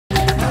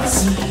Welcome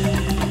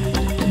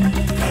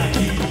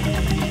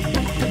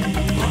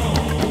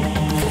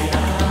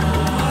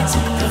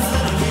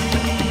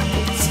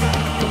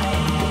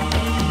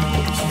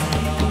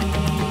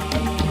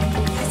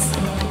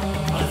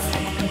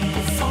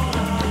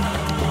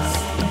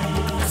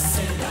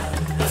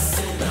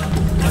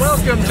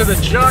to the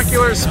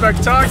Jocular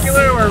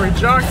Spectacular, where we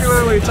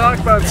jocularly talk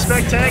about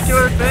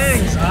spectacular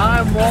things.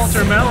 I'm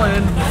Walter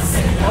Mellin,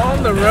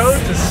 on the road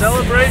to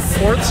celebrate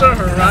Forza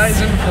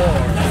Horizon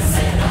 4.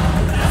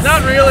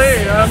 Not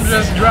really, I'm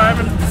just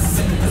driving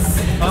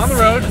on the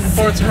road.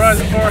 Forza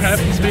Horizon 4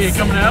 happens to be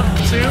coming out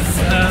soon.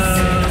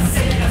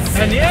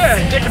 And yeah,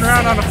 dicking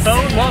around on a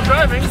phone while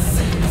driving,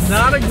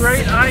 not a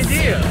great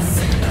idea.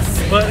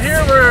 But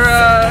here we're,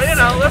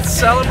 let's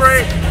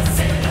celebrate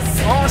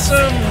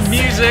awesome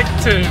music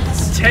to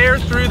tear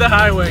through the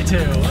highway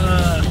to.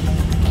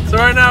 So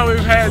right now we've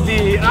had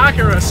the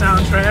Acura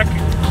soundtrack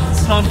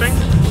pumping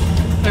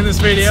in this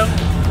video.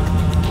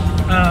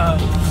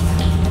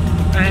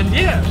 And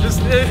yeah,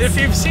 just if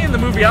you've seen the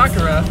movie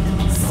Acura,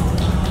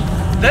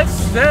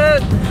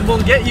 that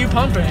will get you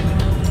pumping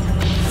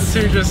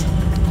to just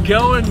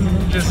go and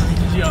just,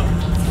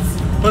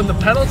 putting the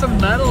pedal to the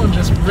metal and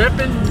just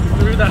ripping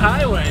through the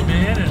highway,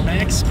 man, at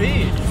max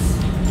speed.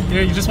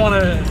 You just want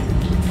to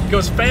go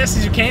as fast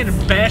as you can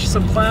and bash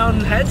some clown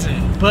heads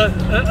in. But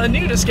a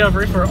new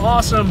discovery for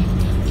awesome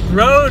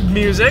road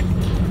music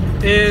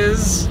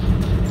is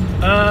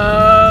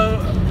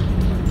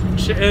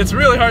it's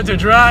really hard to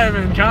drive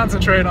and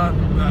concentrate on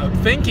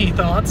thinky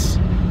thoughts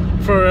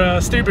for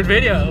a stupid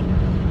video,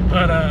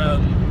 but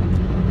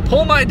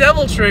Pull My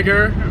Devil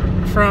Trigger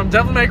from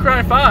Devil May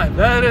Cry 5.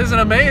 That is an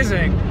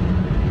amazing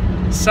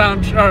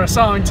song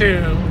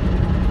to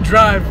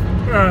drive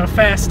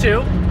fast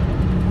to.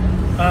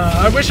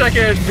 I wish I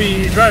could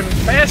be driving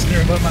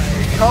faster, but my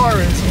car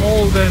is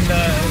old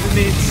and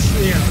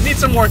needs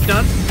some work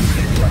done.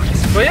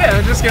 But yeah,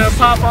 I'm just gonna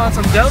pop on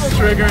some Devil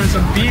Trigger and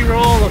some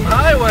B-roll of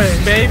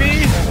Highway,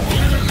 baby.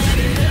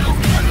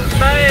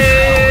 Bye.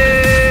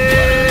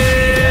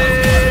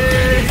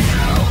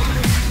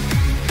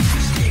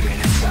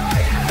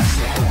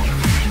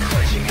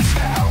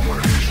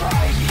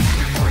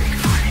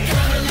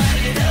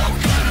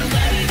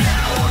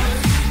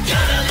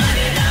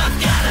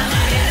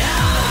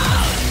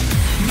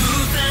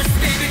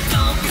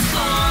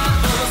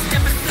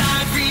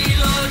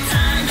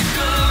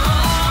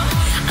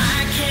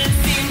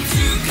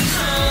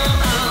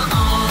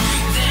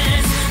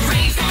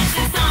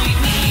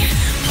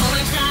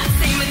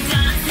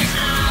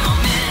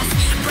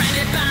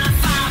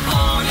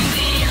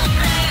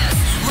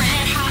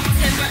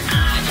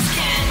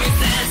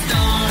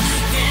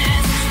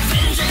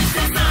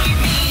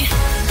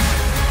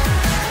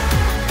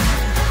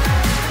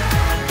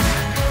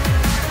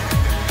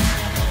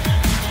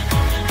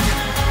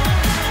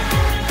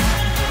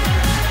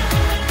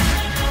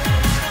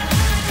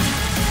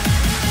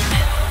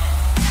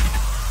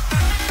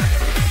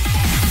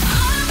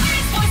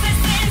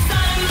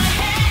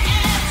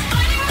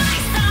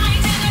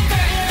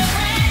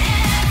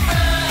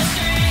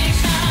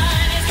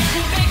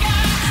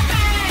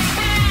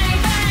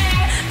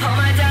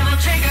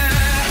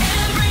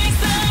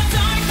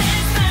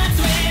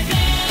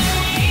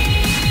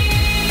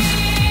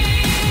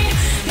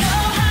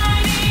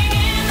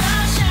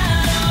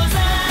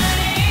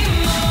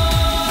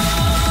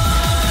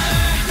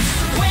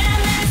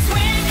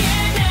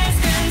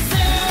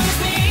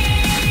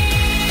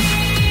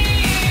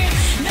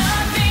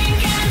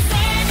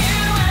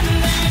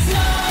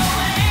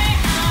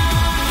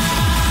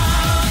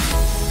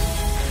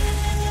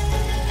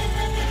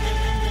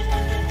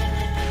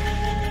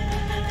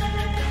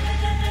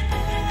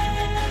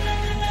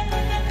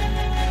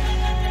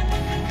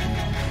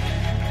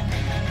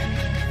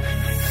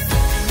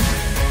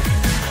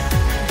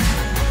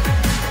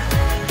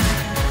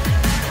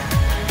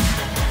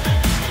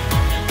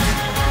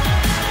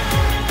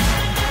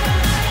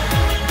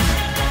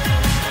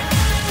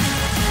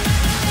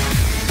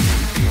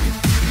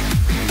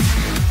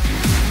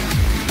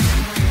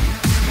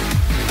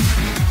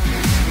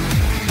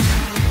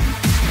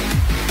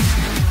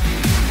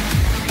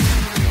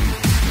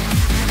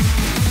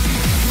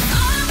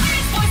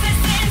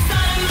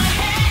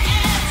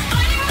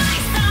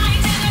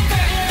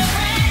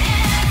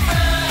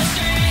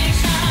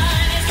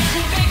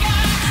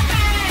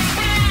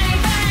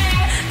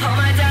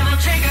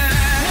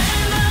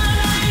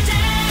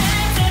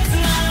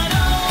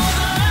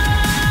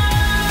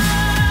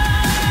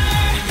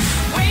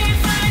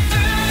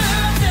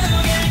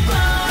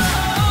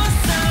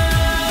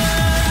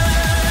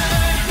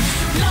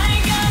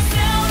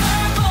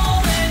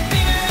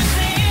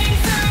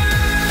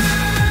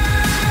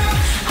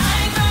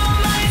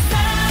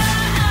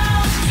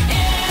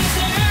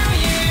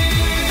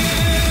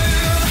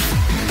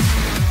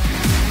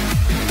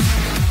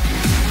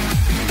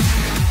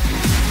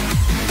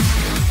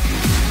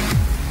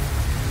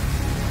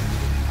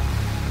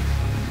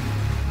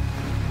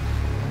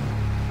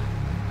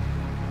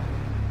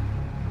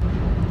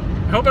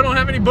 I hope I don't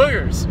have any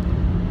boogers,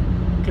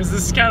 because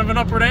this is kind of an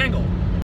upward angle.